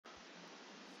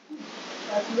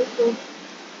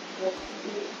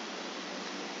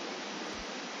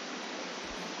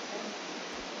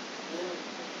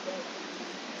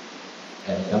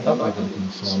Kan dat eigenlijk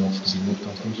niet zo met die moet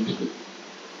dan soms doen?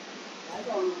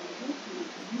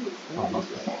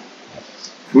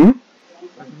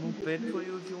 Move wait for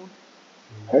you, John.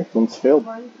 Heeft ons veel.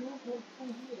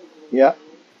 Ja.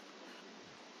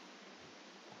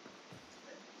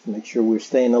 Make sure we're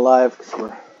staying alive because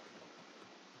we're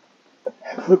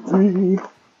hungry.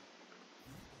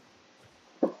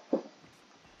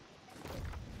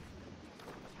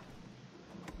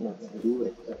 Let's do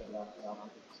it.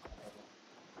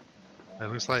 It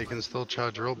looks like you can still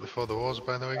charge your ult before the wars,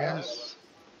 by the way, guys.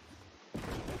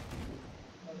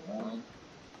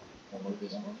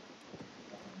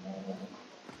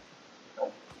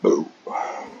 Oh.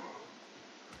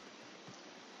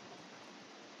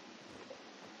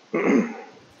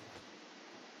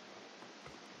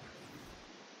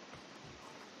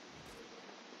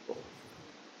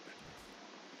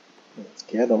 Let's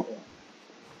get them.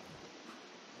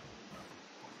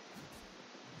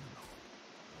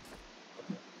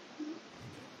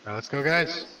 Now let's go,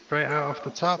 guys. Straight out off the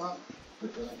top.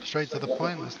 Straight to the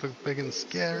point. Let's look big and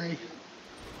scary.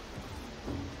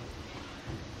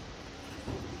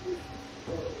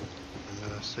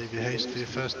 Save your haste for your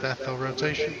first death or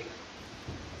rotation.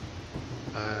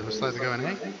 Looks like they're going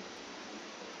A.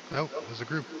 Oh, there's a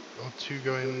group or two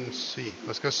going C.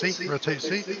 Let's go C. Rotate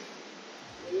C.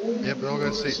 Yep, they're all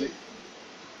going C.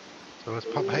 So let's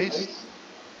pop haste.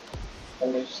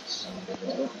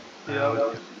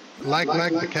 Lag,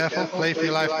 be careful. Play for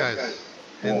your life, guys.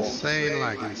 Insane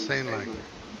lag.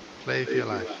 Play for your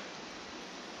life.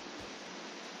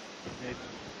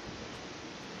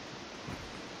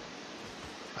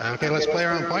 Okay, let's play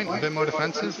around point, a bit more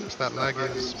defensive, because that lag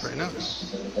is pretty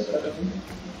nuts.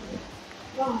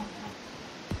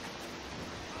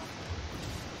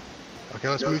 Okay,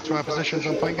 let's move to our positions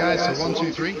on point, guys. So 1,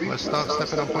 2, 3. Let's start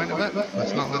stepping on point a bit.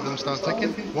 Let's not let them start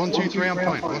ticking. 1, 2, 3 on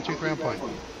point. 1, 2, 3 on point.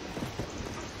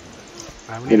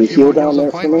 We need a few more heals on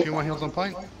point. A few more heals on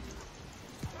point.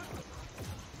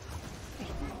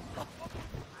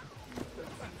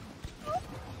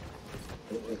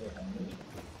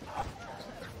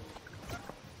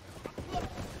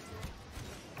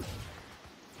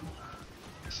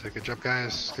 So good job,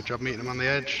 guys. Good job meeting them on the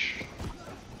edge.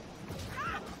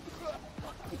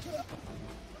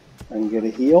 I can get a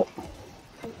heal.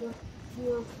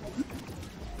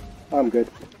 I'm good.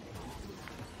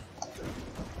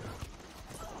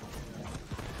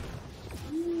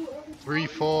 Three,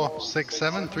 4, 6,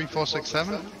 7. 3, 4, 6,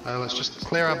 7. Let's just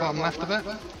clear our bottom left of it.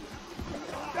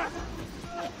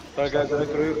 Alright guys, I need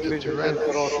to Get to red.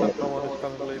 someone is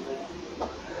coming late.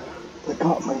 They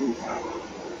got me.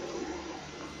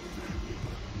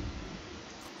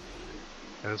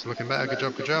 It's looking better. Good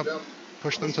job, good job.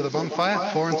 Push them to the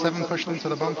bonfire. 4 and 7, push them to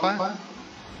the bonfire.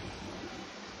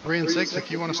 3 and 6,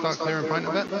 if you want to start clearing point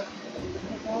a bit.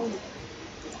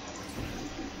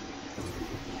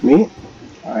 Me?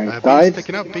 I died.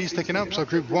 B's sticking up. So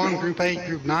group 1, group 8,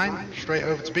 group 9, straight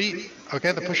over to B.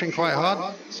 Okay, they're pushing quite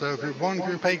hard. So group 1,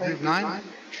 group 8, group 9,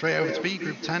 straight over to B.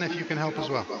 Group 10, if you can help as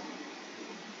well.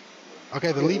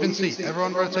 Okay, they're leaving C.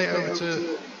 Everyone rotate over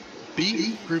to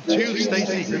B. Group 2, stay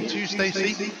C. Group 2, stay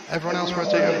C. Everyone else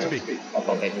rotate over to B.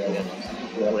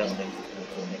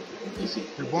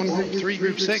 Group 1, group 3,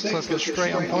 group 6. Let's get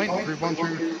straight on point. Group 1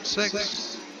 through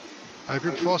 6.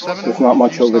 Group 4, 7. There's not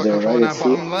much over there, right? Our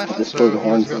bottom left, just so throw the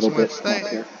hands a got little somewhere bit. to stay.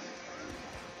 Here.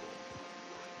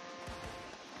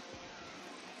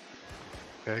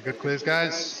 Okay, good clears,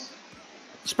 guys.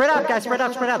 Spread out, guys. Spread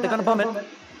out. They're gonna bomb it.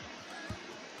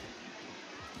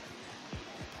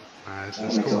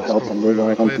 This is cool. Help them. We're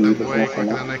going Cleared to them do way this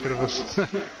quicker now. than they could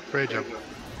have. Great job.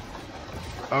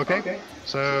 Okay,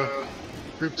 so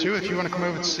group 2, if you want to come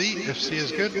over to C, if C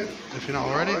is good, if you're not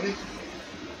already.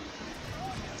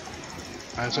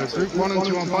 So group 1 and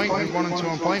 2 on point, group 1 and 2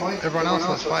 on point. Everyone else,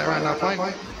 let's fight around our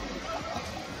point.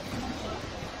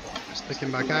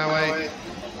 Sticking back our way.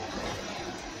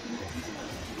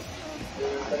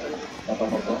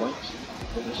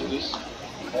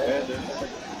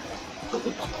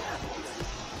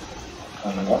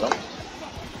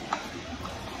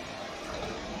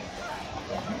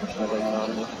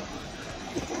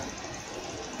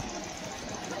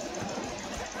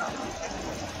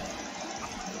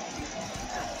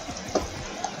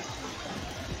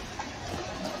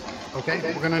 Okay,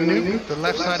 we're going to nuke the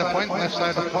left side of point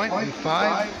in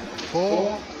 5,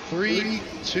 4, 3,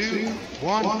 2,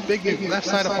 1. Big nuke, left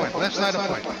side of point. Let's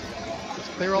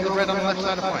clear all the red on the left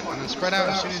side of point, and then spread out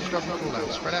as soon as you drop the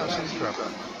cooldown. Spread out as soon as you drop.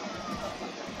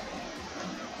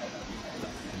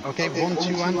 Okay, 1,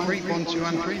 2, and 3. 1, 2,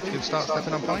 and 3. If you can start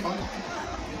stepping on point.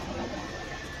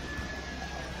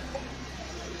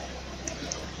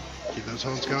 Keep those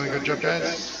horns going. Good job,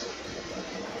 guys.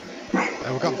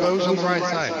 We've got bows on the right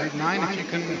side. Group 9, if you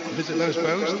can visit those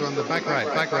bows, they're on the back right,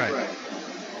 back right.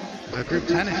 Group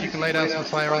 10, if you can lay down some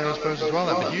fire on those bows as well,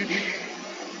 that'd be huge.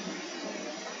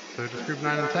 So just group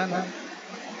 9 and 10.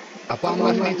 Bottom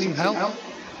left needs some help.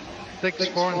 6,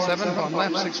 4, and 7. Bottom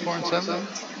left, 6, 4, and 7.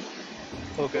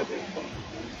 Okay.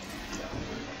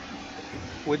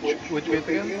 Which gate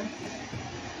again?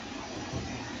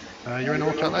 You're in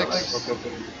Orchard X.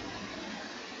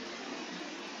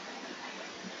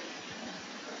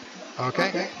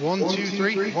 Okay, 1, 2,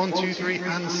 3, 1, 2, 3,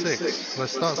 and 6.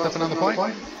 Let's start stepping on the point.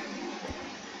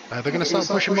 They're going to start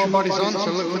pushing more bodies on,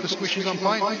 so look for the squishes on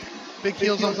point. Big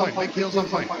heels on point, big heels on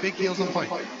point, big heels on point.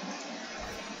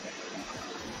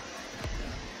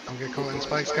 Don't get caught in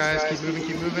spikes, guys. Keep moving,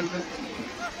 keep moving.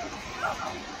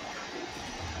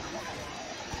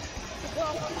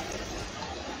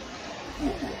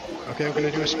 Okay, we're going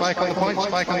to do a spike on the point,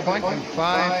 in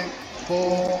 5,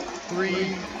 4,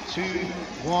 3, 2,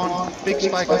 1. Big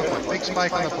spike on the point, big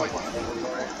spike on the point.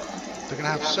 They're going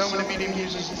to have so many medium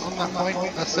users on that point.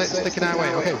 That's it, sticking our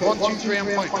way. Okay, 1, 2, 3 on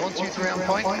point, 1, 2, 3 on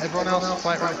point. Everyone else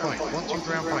fight right point. 1, 2,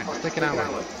 3 on point, sticking our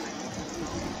way.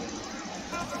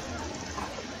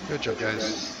 Good job,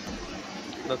 guys.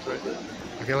 That's right.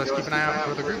 Okay, let's keep an eye out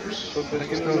for the groups. I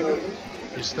think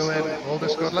you're still in all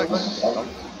this good legs.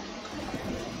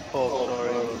 Oh,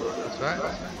 sorry. That's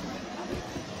right.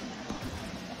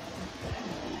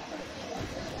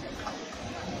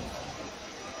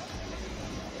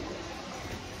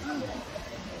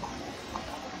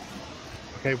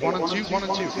 Okay, 1 and 2, 1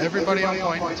 and 2. Everybody on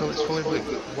point until it's fully blue.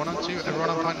 1 and 2, everyone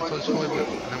on point until it's fully blue.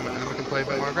 And then we can play a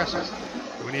bit more aggressive.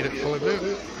 We need it fully blue,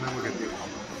 and then we're good.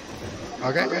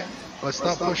 Okay, let's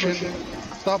start pushing.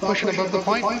 Start pushing above the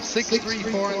point. 6, 3,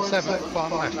 4, and 7.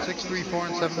 Bottom left. 6, 3, 4,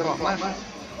 and 7. Bottom left.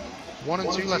 1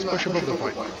 and 2. Let's push above the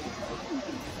point.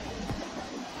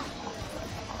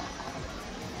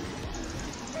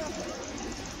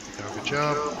 Good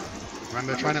job.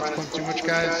 Remember, try not to clump too much,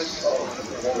 guys.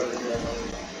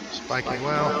 Spiking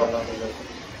well.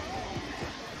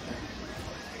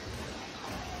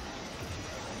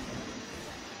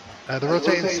 The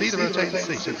rotating C, the rotating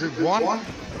C. So group 1,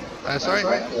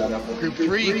 group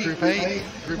 3, group 8,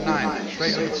 group 9,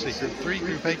 straight over to C. Group 3,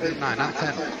 group 8, group 9, and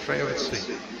 10, straight over to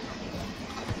C.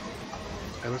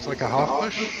 It looks like a half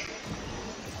push.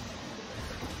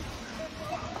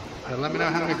 Let me know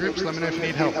how many groups, let me know if you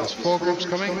need help. There's 4 groups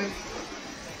coming.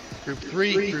 Group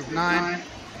 3, group 9,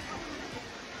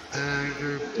 and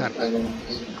group 10.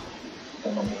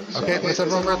 Okay, let's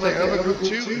everyone rotate over. Group 2,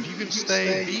 if you can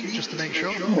stay B, just to make sure.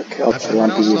 Okay, I'll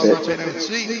Everyone else start rotating over to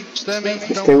C.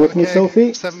 Stay with me,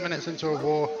 Sophie. 7 minutes into a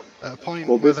war at a point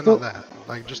where they're not there.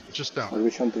 Like, just don't.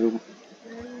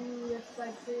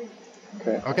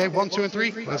 Okay, 1, 2, and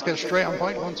 3. Let's get straight on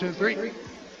point. 1, 2, and 3.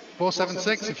 4, 7,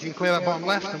 6. If you can clear that bottom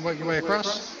left and work your way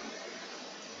across.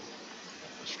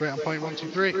 Straight on point. 1, 2,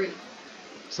 3.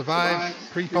 Survive.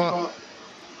 Pre-pot.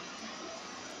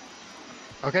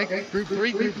 Okay, group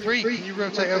 3, can you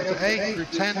rotate over to A? Group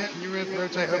 10, can you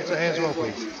rotate over to A as well,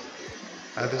 please?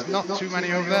 There's not too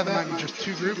many over there, there might be just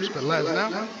 2 groups, but let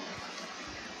us know.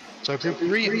 So group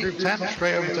 3 and group 10,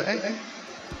 straight over to A.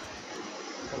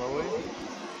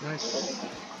 Nice.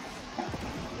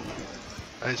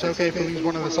 It's okay if we lose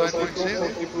one of the side points here.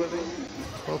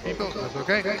 12 people, that's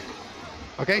okay.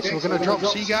 Okay, so we're going to drop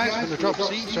C, guys. We're going to drop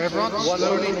C. So everyone,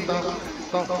 slowly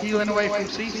start peeling away from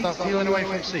C. Start peeling away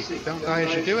from C. Don't die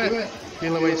as you do it.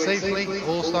 Peel away safely.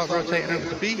 All start rotating over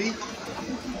to B.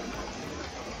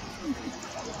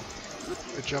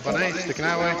 Good job on A. Sticking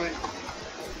our way.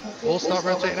 All start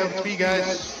rotating over to B,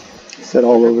 guys. Set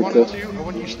all over 1 to and 2. I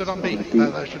want you stood on B.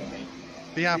 That should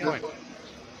be our point.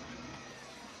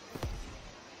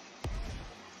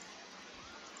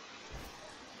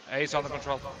 A's on the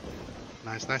control.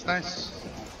 Nice, nice, nice.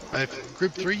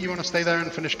 Group 3, you want to stay there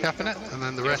and finish capping it, and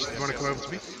then the rest you want to come over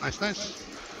to me. Nice, nice.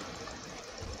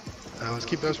 Let's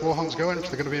keep those warhounds going, if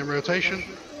they're going to be in rotation.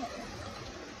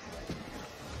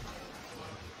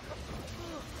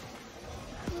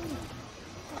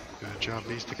 Good job,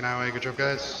 B sticking our way. Good job,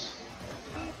 guys.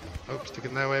 Oh,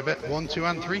 sticking their way a bit. 1, 2,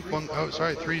 and 3. 1, oh,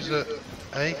 sorry, 3's at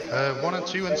A. 1 and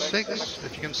 2 and 6.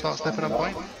 If you can start stepping on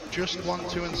point. Just 1,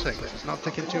 2, and 6. It's not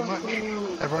ticking too much.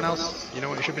 Everyone else, you know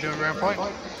what you should be doing around point.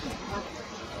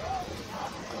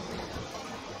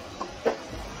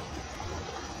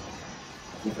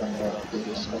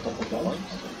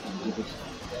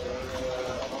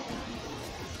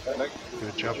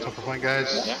 Good job, top of point,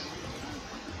 guys.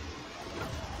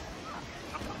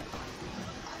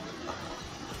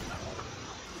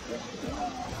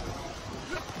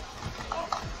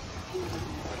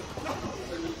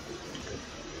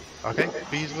 Okay,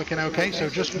 B's looking okay, so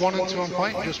just 1 and 2 on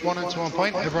point, just 1 and 2 on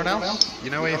point. Everyone else, you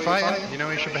know where you're fighting, you know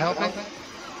where you should be helping.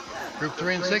 Group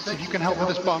 3 and 6, if you can help with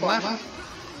this bottom left.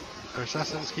 Our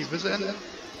assassins keep visiting.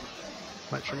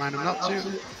 Let's remind them not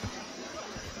to.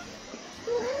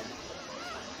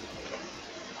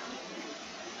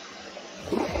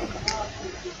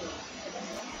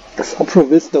 I saw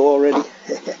Provisto already.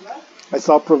 I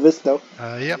saw Provisto.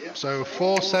 Yep, so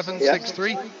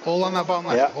 4763, all on that bottom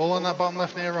left, all on that bottom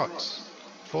left near rocks.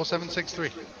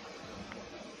 4763.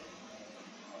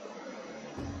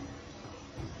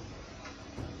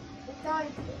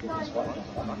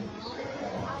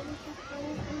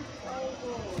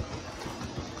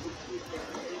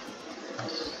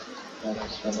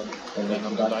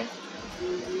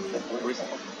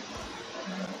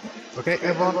 Okay,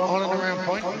 everyone on and around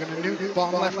point. We're going to nuke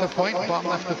bottom left of point, bottom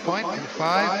left of point in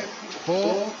 5,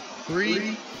 4,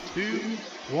 3, 2,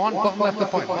 1. Bottom left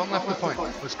of point, bottom left of point.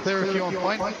 Let's clear a few on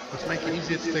point. Let's make it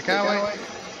easier to stick our way.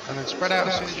 And then spread out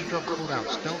as soon as you drop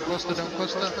cooldowns. Don't cluster, don't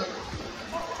cluster.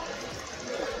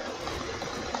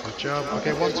 Good job.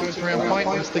 Okay, 1, 2, and 3 on point.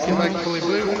 Let's stick it back fully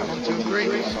blue. 1, 2, and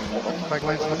 3.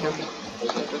 Backline's looking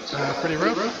pretty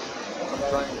rough.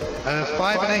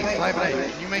 5 and 8, 5 and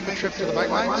 8. Can you make a trip to the back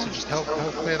line? So just help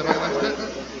clear the back lines a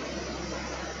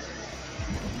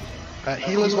bit.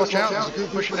 Healers, watch out. There's a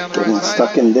group pushing down the right Getting side.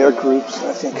 stuck in their groups,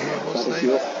 I think. We'll Try to stay.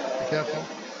 heal. Be careful.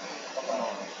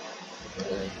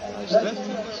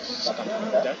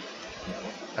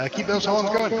 Keep those horns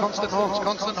going. Constant horns,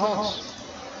 constant horns.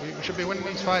 We should be winning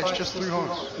these fights just through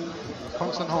horns.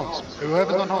 Constant horns.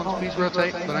 Whoever's on horns, please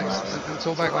rotate the next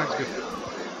until back line's good.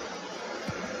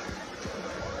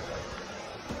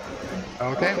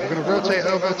 Okay, we're going to rotate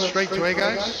over straight to A,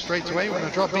 guys. Straight to A. We're going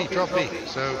to drop B, drop B.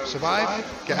 So survive,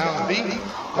 get out of B.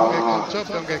 Don't get clumped up,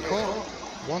 don't get caught.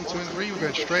 1, 2, and 3. We're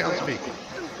going straight onto B.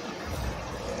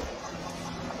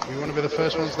 We want to be the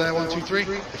first ones there. 1, 2, 3.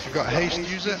 If you've got haste,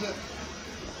 use it.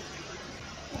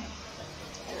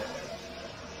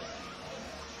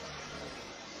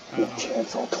 No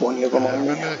chance, all 20 of them on me.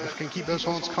 Remember, if you can keep those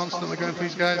horns constantly going,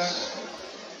 please, guys.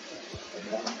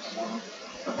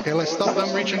 Okay, let's stop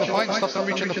them reaching the point. Stop them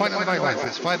reaching the point on the back lines.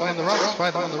 Let's fight them on the rocks.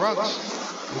 Fight them on the rocks.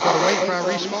 We've got to wait for our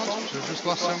respawns, because we've just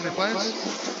lost so many players.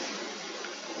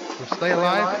 So stay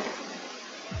alive.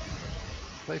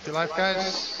 Play for your life,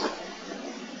 guys.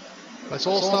 Let's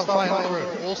all start fighting on the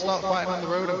road. All start fighting on the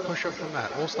road and push up from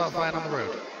that. All start fighting on the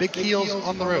road. Big heals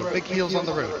on the road. Big heals on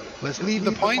the road. Let's leave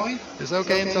the point. It's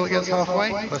okay until it gets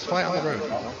halfway. Let's fight on the road.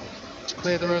 Let's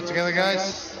clear the road together,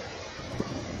 guys.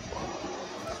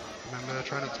 Remember,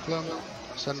 try not to clump.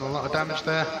 Sending a lot of damage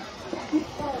there.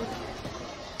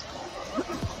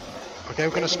 Okay,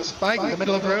 we're going to spike the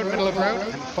middle of the road,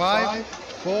 in 5,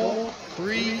 4,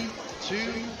 3, 2,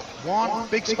 1.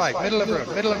 Big spike, middle of the road.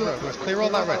 Let's clear all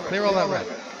that red,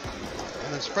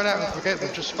 And then spread out and forget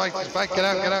we've just spiked this back. Get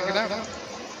out.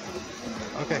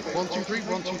 Okay, 1, 2, 3,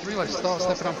 1, 2, 3. Let's start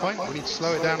stepping on point. We need to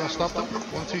slow it down or stop them.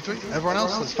 1, 2, 3. Everyone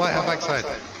else, let's fight our backside.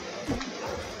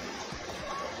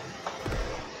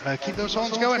 Keep those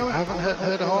horns going. I haven't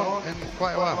heard a horn in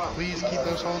quite a while. Please keep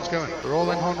those horns going. They're all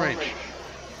in horn range.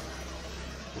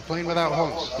 We're playing without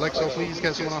horns. Lexo, please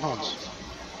get someone on horns.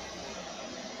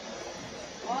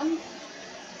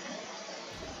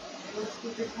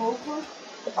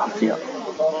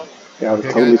 Yeah, Okay,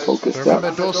 totally guys. focused. So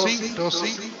remember, door C.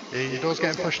 Your door's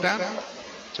getting pushed down.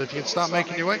 So if you can start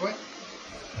making your way.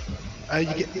 You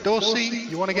get door C,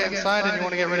 you want to get inside and you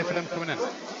want to get ready for them coming in.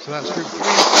 So that's group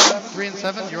 3 and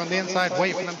 7. You're on the inside,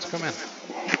 wait for them to come in.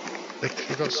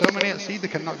 They've got so many at C, they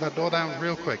can knock that door down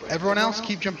real quick. Everyone else,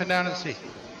 keep jumping down at C.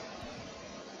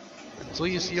 Until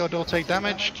you see your door take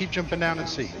damage, keep jumping down at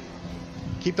C.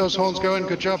 Keep those horns going,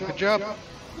 good job.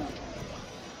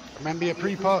 Remember your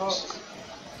pre-pops.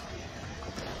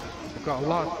 You've got a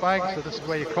lot of flags, so this is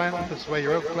where your cleanse, this is where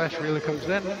your oak flesh really comes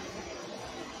in.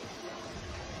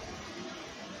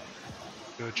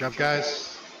 Good job,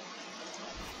 guys.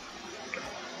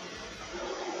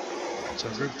 So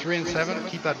group 3 and 7,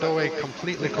 keep that doorway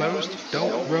completely closed.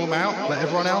 Don't roam out. Let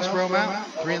everyone else roam out.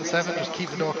 3 and 7, just keep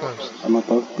the door closed. I'm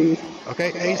above B.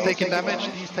 Okay, A's taking damage,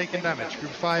 D's taking damage.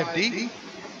 Group 5, D.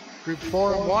 Group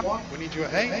 4 and 1, we need you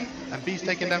at A. And B's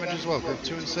taking damage as well. Group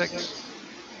 2 and 6.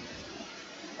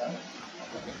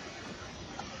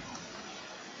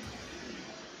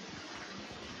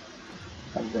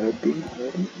 I'm there, B.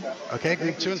 Ready? Okay,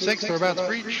 group 2 and 6, they're about to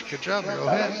breach. Good job, you're all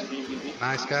hit.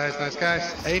 Nice guys.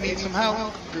 A needs some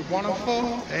help. Group 1 and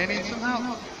 4, A needs some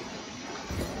help.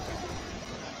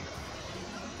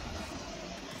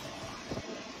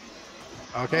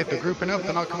 Okay, they're grouping up,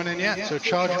 they're not coming in yet, so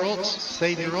charge your ults,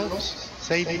 save your ults,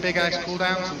 save your big ice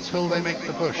cooldowns until they make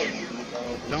the push.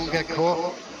 Don't get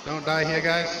caught, don't die here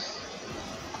guys.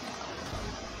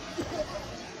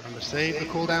 Remember, save the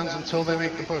cooldowns until they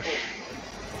make the push.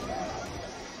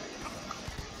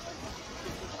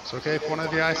 It's okay if one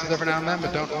of your ices every now and then,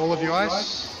 but don't all of your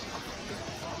ice.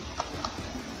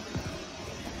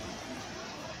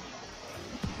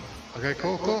 Okay,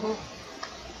 cool.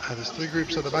 There's 3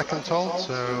 groups at the back I'm told,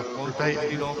 so group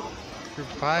 8, group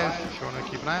 5, if you want to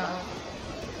keep an eye out.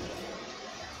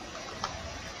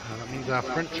 That means our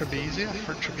front should be easier,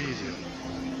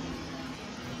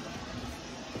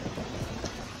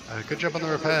 good job on the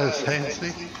repairs,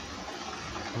 ANC.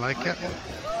 I like it.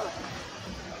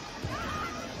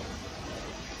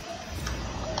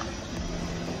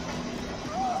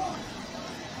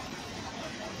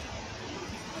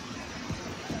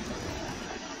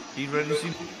 Ready to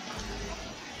see?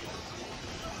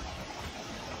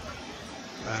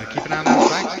 Keep an eye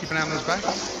on those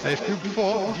backs, If group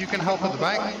 4, if you can help at the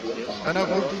back. No,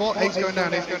 group 4, 8's going down.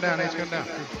 Group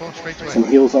 4, straight away. Some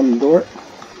heals on the door.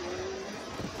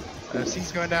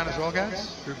 C's going down as well,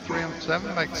 guys. Group 3 on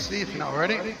 7, back to C if you're not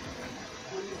already.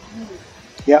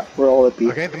 Yeah, we're all at B.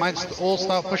 Okay, they might all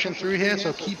start pushing through here,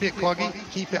 so keep it cloggy,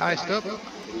 keep it iced up.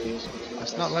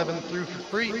 Let's not let them through for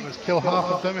free. Let's kill half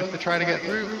of them if they try to get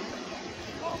through.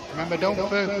 Remember, don't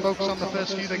focus on the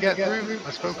first few that get through.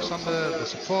 Let's focus on the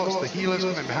supports, the healers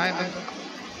coming behind them.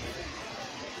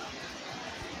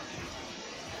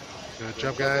 Good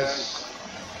job, guys.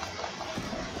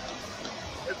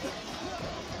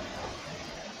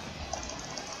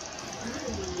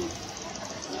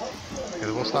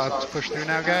 Okay, we'll start to push through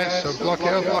now, guys. So block it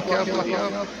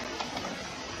up.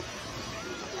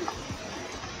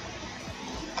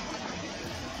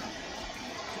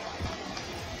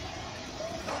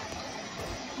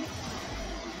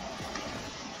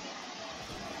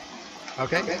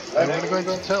 Okay, we're going to go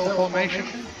into turtle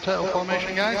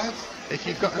formation, guys. If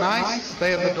you've got an ice,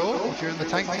 stay at the door if you're in the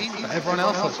tank team. For everyone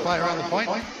else, let's fight around the point.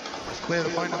 Let's clear the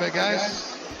point a bit,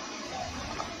 guys.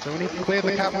 So we need to clear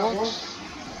the catwalks.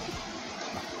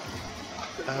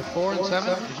 4 and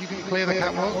 7, if you can clear the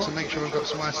catwalks and make sure we've got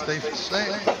somewhere safe to stay.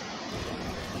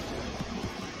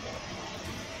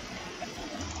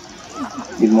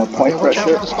 Need more point Watch out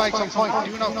pressure. for the spikes on point.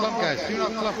 Do not clump, guys. Do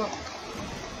not clump.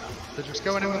 They're just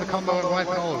going in with a combo and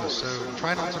wiping all of us, so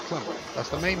try not to clump. That's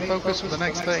the main focus for the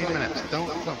next 30 minutes. Don't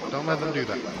clump. Don't let them do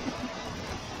that.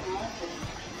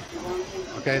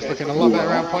 Okay, it's looking a lot better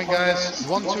around point, guys.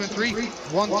 1, 2, and 3.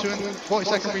 1, 2, and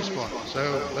 40-second respawn.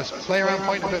 So let's play around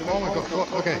point a bit more. We've got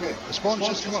 4. Okay, the spawns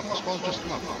just come up.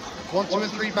 1, 2,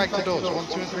 and 3 back to doors. 1,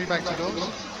 2, and 3 back to doors.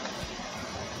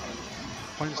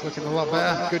 Point's looking a lot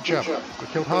better. Good job. We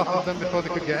killed half of them before they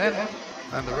could get in,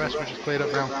 and the rest we just played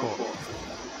up round 4.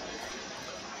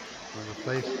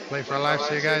 We'll play for our lives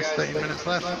here, guys. 30 minutes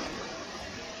left.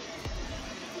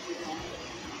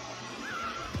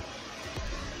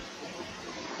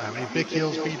 We need big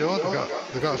heals B door.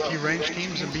 They've got a few range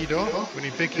teams in B door. We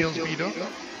need big heals B door.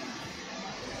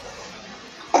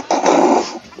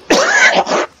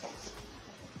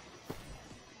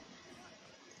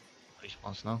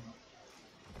 Respawns now.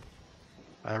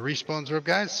 Respawns are up,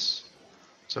 guys.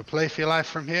 So play for your life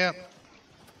from here.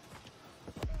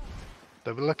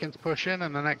 They'll be looking to push in the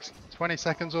next 20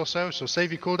 seconds or so. So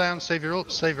save your cooldown, save your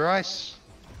ult, save your ice.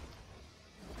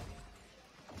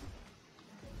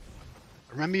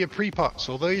 Remember your pre-pots.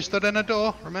 Although you stood in a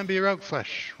door, remember your oak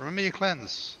flesh. Remember your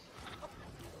cleanse.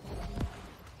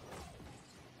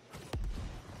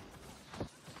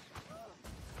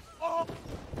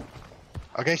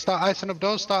 Okay, start icing up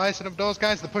doors, guys.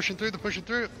 They're pushing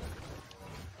through,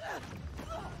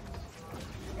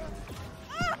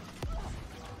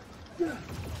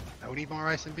 We need more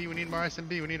ice in B,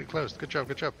 we need it closed. Good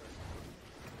job.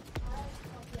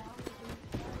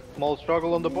 Small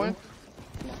struggle on the point.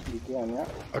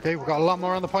 Okay, we've got a lot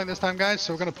more on the point this time, guys,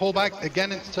 so we're going to pull back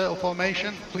again into turtle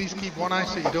formation. Please keep one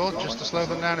ice at your door just to slow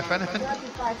them down if anything.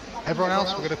 Everyone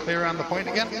else, we're going to clear around the point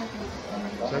again.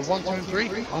 So 1, 2, and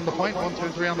 3 on the point, 1, 2,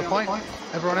 and 3 on the point.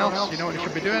 Everyone else, you know what you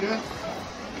should be doing.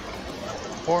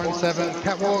 4 and 7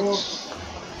 catwalks.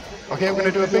 Okay, we're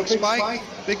going to do a big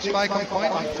spike on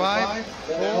point, like 5,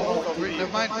 4, 3,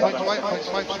 never mind, point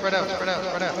swipe, spread out.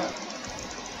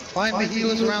 Find the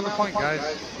healers around the point,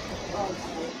 guys.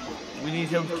 We need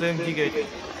help clearing D-gate.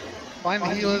 Find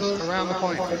the healers around the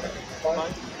point.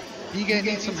 D-gate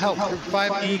needs some help, group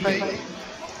 5 and group 8.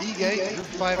 D-gate, group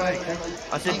 5 and 8.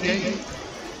 I said D.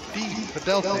 D for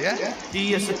Delta, yeah?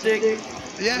 D is a tick.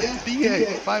 Yeah,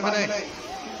 D-gate, 5 and 8.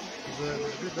 There's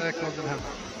a group there called them.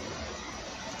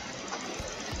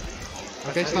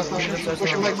 Okay, start pushing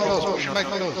back to those, pushing back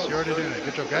to those. You're already doing it.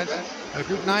 Good job, guys.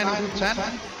 Group 9 and group 10,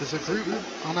 there's a group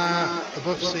on our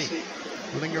above C.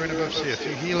 Lingering above C. A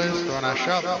few healers, they're on our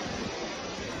shop.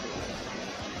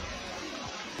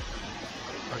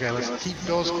 Okay, let's keep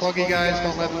doors cloggy, guys.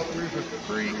 Don't let them through for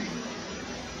free.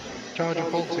 Charge your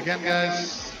bolts again,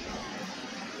 guys.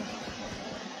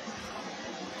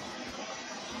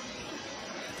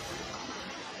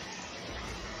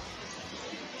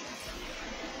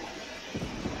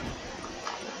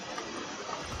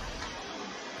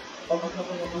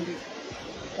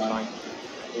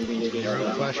 Your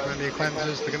own flashmen, the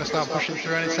cleansers, they're going to start pushing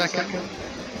through any second.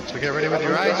 So get ready with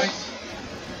your ice.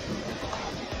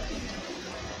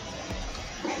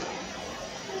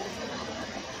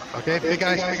 Okay, big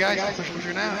ice, pushing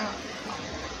through now.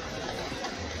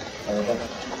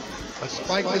 Let's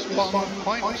spike this bottom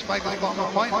point,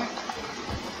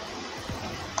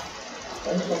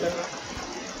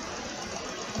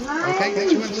 Okay,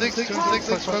 2 and 6,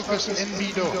 let's focus in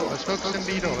B door. Let's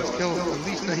kill at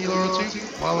least a healer or two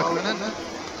while they're coming in.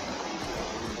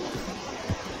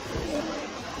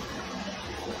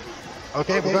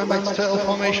 Okay, we're going back to turtle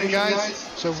formation, guys.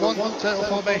 So 1, turtle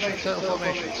formation.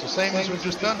 So same as we've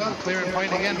just done, we're clearing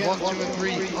point again, 1, 2 and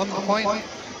 3 on the point.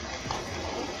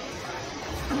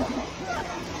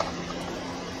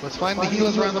 Let's find the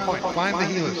healers around the point,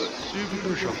 super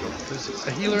crucial. There's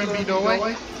a healer in B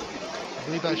doorway. I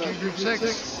believe that's you, group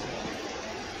 6.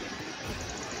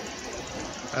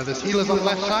 There's healers on the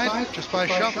left side, just by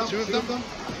shop, 2 of them.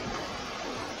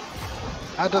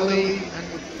 Adelaide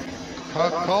and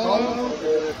Carcolo.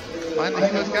 Find the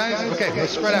healers, guys. Okay,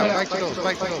 let's spread out, back to those.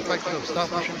 Start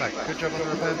pushing back. Good job on the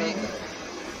repair beat.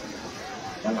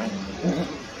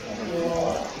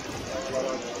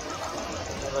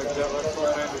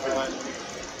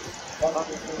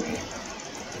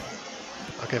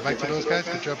 Okay, back to those guys,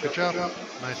 good job.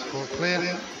 Nice support clear.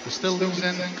 We're still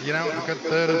losing, you know, a good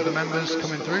third of the members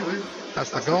coming through. That's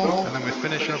the goal, and then we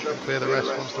finish up and clear the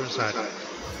rest once they're inside.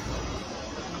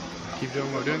 Keep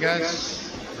doing what we're doing,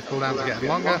 guys. The cooldowns are getting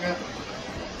longer.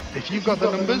 If you've got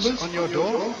the numbers on your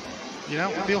door, you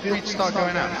know, feel free to start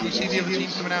going out. If you see the other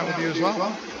team coming out with you as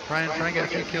well, try and get a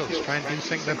few kills. Try and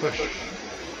desync their push.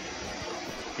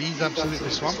 B's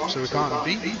absolutely swamped, so we can't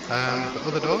beat the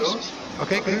other doors.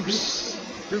 Okay,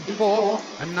 Group 4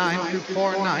 and 9, Group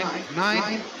 4 and 9.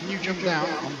 9, can you jump down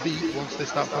on B once they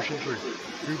start pushing through?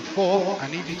 Group 4, I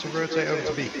need you to rotate over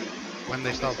to B when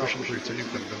they start pushing through to nuke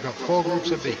them. They've got 4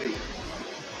 groups of B.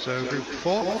 So Group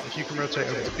 4, if you can rotate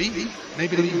over to B,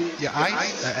 maybe leave your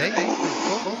ice at A, Group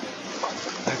 4.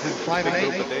 Group 5 and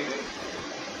 8.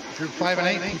 Group 5 and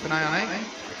 8, keep an eye on A.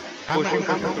 Pushing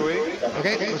through A.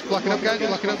 Okay, let's block it up, guys.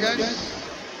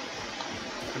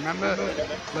 Remember,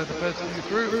 let the first few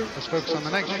through. Let's focus on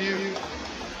the next few.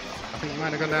 I think you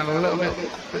might have gone down a little bit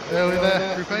early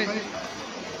there, Group 8.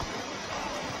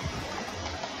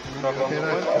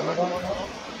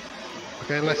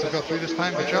 Okay, let's have got through this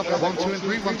time. Good job. 1, 2 and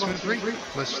 3.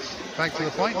 Let's back to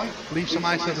the point. Leave some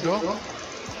ice at the door.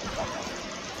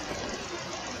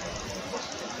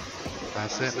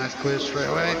 That's it. Nice clear straight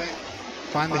away.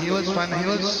 Find the healers.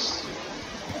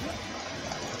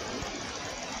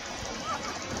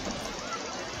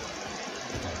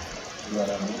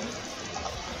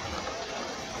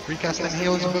 Recasting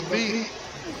healers above B.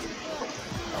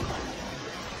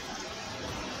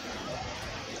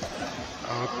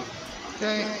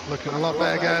 Okay, looking a lot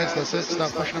better, guys. That's it.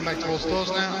 Start pushing them back towards doors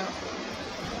now.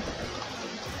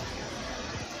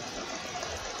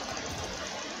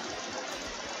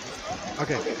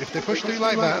 Okay, if they push through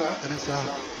like that, then it's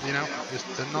you know,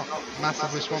 they're not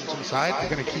massively swamped inside. They're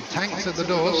going to keep tanks at the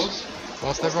doors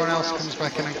whilst everyone else comes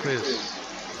back in and clears.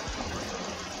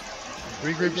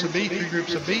 3 groups of B, Group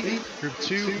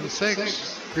 2 and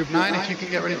 6, Group 9 if you can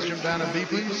get ready to jump down at B,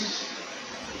 please.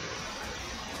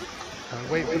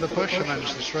 Wait for the push and then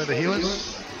just destroy the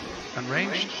healers. And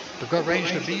ranged. They've got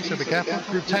ranged at B, so be careful.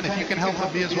 Group 10 if you can help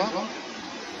at B as well.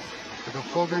 We've got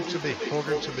 4 groups of B,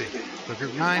 So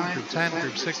Group 9, Group 10,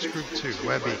 Group 6, Group 2,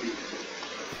 where B?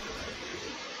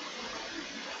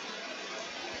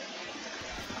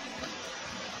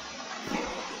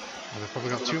 They've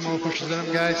probably got 2 more pushes in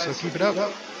them, guys, so keep it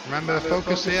up. Remember,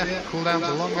 focus here, cooldowns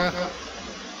are longer.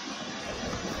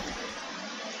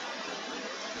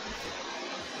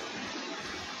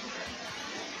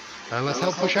 Let's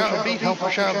help push out a beat,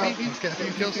 Let's get a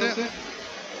few kills here.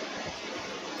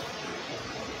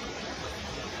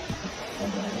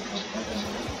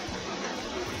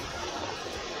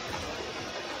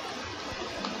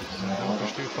 Don't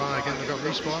push too far, again they've got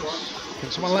respawns. Can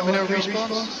someone let me know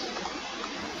respawns?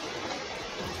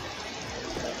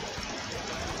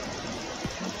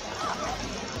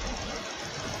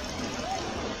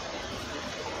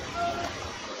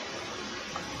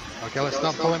 Okay, let's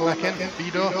start pulling back in.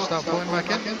 B door, start pulling back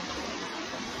in.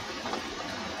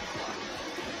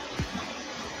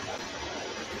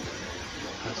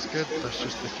 That's good. Let's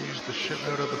just diffuse the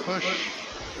shitload of the push.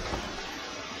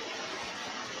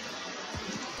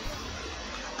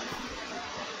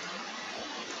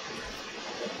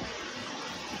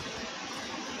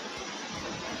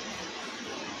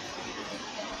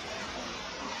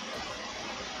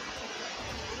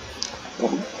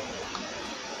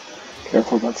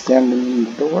 Careful about standing in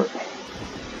the door. Good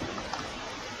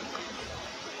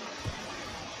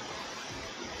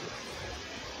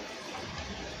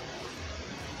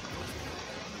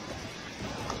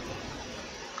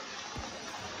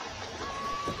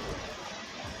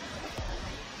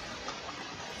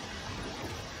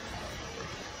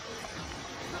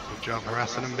job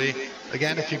harassing them, B.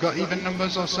 Again, if you've got even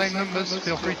numbers or same numbers,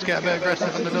 feel free to get a bit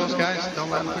aggressive on the doors, guys. Don't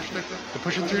let them push through. They're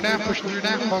pushing through now,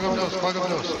 Clog up doors, clog up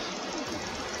doors.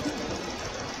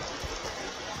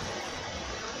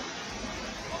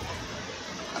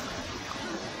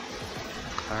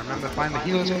 Remember, find the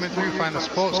healers coming through, find the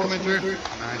supports coming through.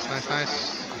 Nice, nice,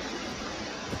 nice.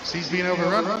 C's being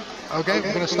overrun. Okay,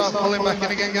 we're going to start pulling back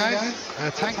in again, guys.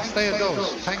 Tanks stay at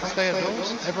doors. Tanks stay at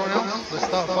doors. Everyone else, let's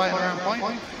start fighting around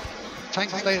point.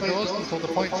 Tanks stay at doors until the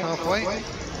point's halfway.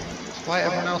 Let's fight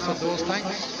everyone else at doors,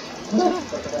 tanks.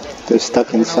 They're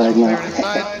stuck inside now.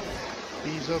 Inside.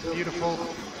 B's up, beautiful.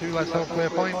 2, let's help clear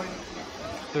point.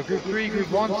 So group 3, group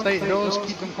 1, stay at doors,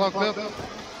 keep them clogged up.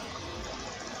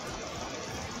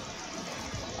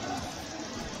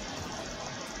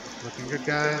 Looking good,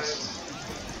 guys.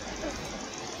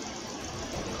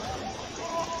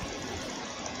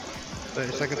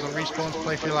 "30 seconds on respawns,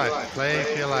 play for your life. Play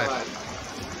for your life."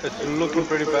 It's looking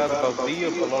pretty bad above D, a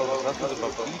lot of assassins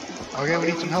above D. Okay, we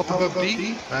need some help above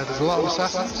D. There's a lot of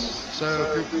assassins.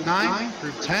 So group 9,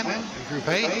 group 10, and group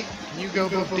 8. Can you go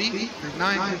above D? Group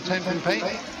 9, group 10, group 8.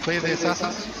 Clear the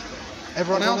assassins.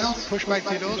 Everyone else, push back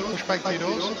to your doors, push back to your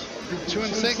doors. Group 2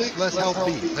 and 6, let's help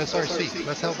B. Sorry, C.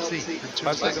 Let's help C. Group 2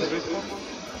 and 6.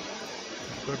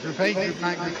 So group 8, group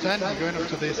 9, group 10, you're going up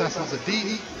to the assassins at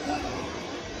D.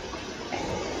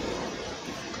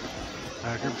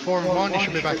 Group 4 and 1, you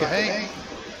should be back at A.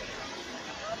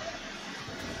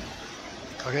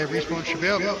 Okay, respawn should be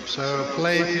up, so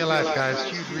play for your life, guys.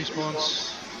 Huge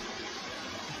respawns.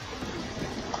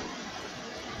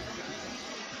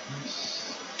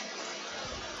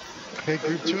 Okay,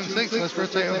 group 2 and 6, let's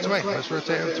rotate over to A. Let's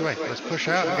rotate over to A. Let's push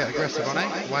out and get aggressive on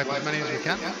A. Wipe as many as we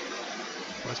can.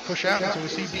 Let's push out until we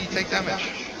see B take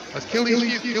damage. Let's kill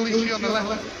these few on the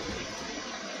left.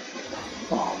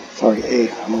 Oh, sorry, A.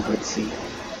 I'm over at C.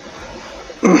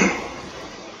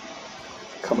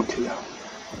 Coming to you.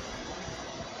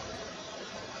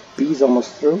 B's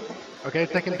almost through. Okay,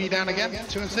 taking B down again.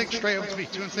 2 and 6, straight over to B.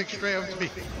 2 and 6, straight over to B.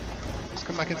 Let's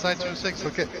come back inside 2 and 6.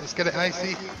 Let's get it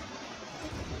icy.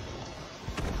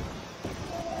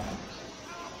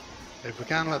 If we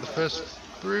can, let the first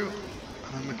through,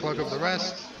 and then we clog up the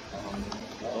rest.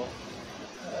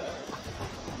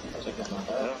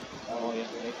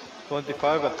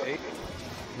 25 at 8.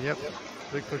 Yep,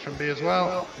 big push on B as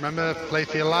well. Remember, play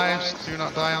for your lives. Do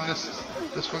not die on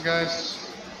this one, guys.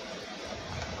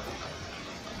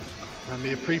 Remember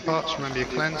your pre-pots, remember your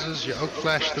cleansers, your oak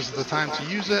flesh. This is the time to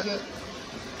use it.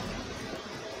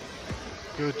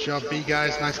 Good job, B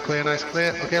guys. Nice clear, nice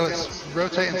clear. Okay, let's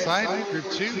rotate inside. Group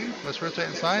 2, let's rotate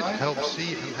inside. Help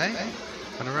C and A.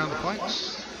 And around the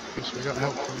points. So we got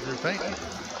help from Group 8.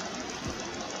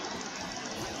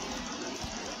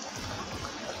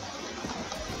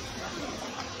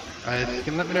 If you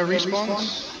can let me know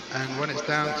respawns, and when it's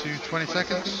down to 20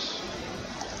 seconds.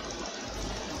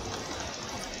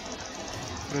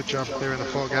 Good job clearing the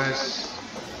fort, guys.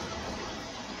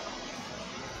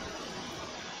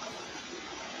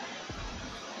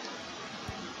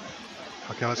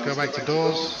 Okay, let's go back to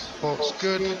doors. Fort's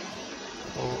good.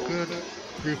 All good.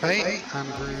 Group 8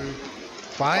 and Group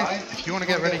 5. If you want to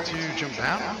get ready to jump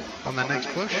down on their next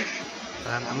push,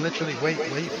 and literally wait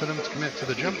for them to commit to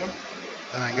the jump,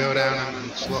 and then go down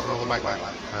and slaughter all the back line.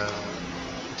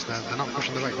 They're not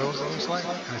pushing the back doors, it looks like,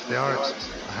 and if they are, it's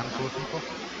a handful of people.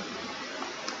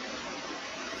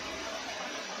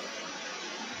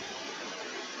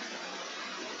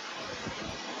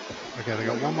 Okay, they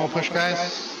got one more push,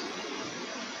 guys.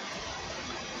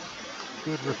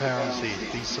 Good repair on C.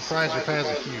 These surprise repairs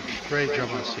are huge. Great job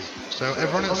on C. So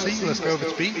everyone at C, let's go over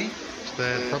to B. So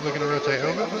they're probably going to rotate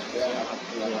over.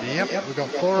 Yep, we've got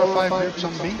 4 or 5 groups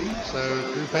on B.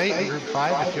 So Group 8 and Group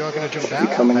 5, if you're going to jump down,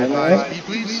 coming in, advise B,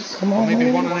 please. Come on, or maybe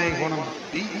man. 1 on A, 1 on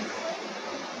B.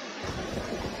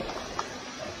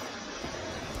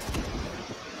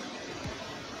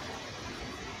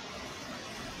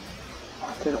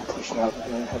 They don't push out,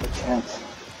 they don't have a chance.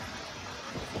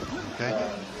 Okay.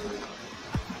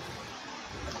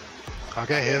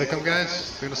 Okay, here they come,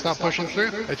 guys. We're gonna start pushing through.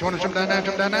 If you want to jump down now,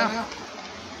 jump down now.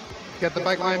 Get the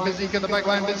back line busy, get the back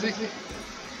line busy.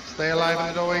 Stay alive in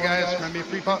the doorway, guys. Remember your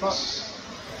free pots.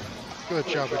 Good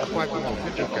job, we just wiped them all.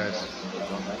 Good job, guys.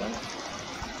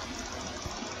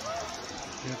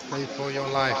 You play for your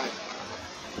life.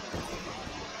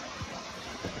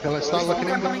 Okay, let's start looking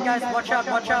inwards. Guys, watch out,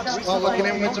 watch out. Start looking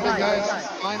inwards a bit, guys.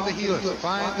 Find the healers,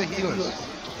 find the healers.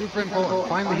 Super important.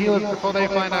 Find the healers before they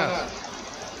find out.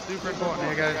 Super important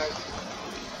here, guys.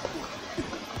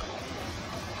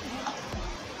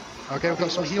 Okay, we've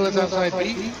got some healers outside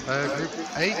B. Group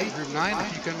 8, Group 9,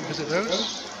 if you can visit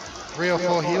those. 3 or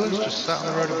 4 healers just sat on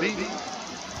the road of B.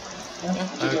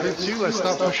 Group 2, let's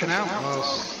start pushing out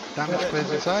whilst damage clears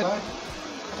inside.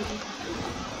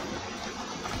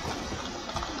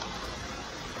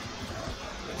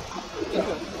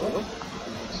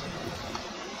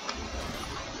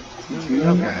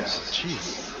 Oh guys,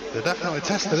 jeez, they definitely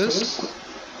tested us.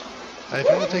 If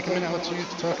you want to take a minute or two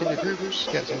to talk in your groups,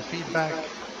 get some feedback,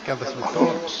 gather some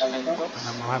thoughts, and then we'll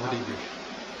have a debrief.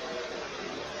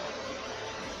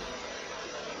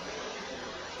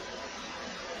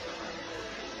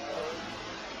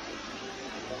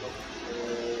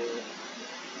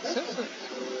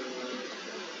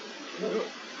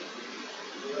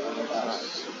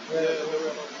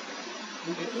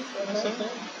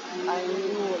 I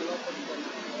knew a lot of them.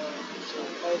 So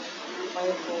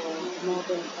five or more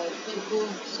than 5 people.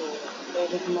 So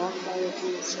David Mark, I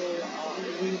would say, are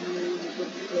really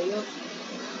good player.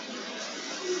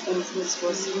 And this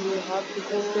was really hard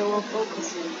because they were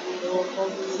focusing. They were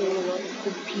focusing a lot of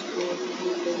good people.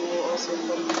 They were also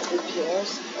from APS.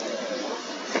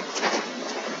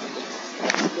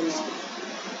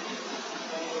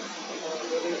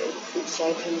 Very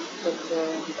exciting, but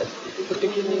at the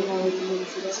beginning I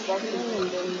was struggling, and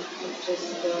then just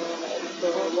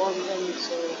the war came,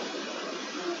 so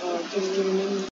 15 minutes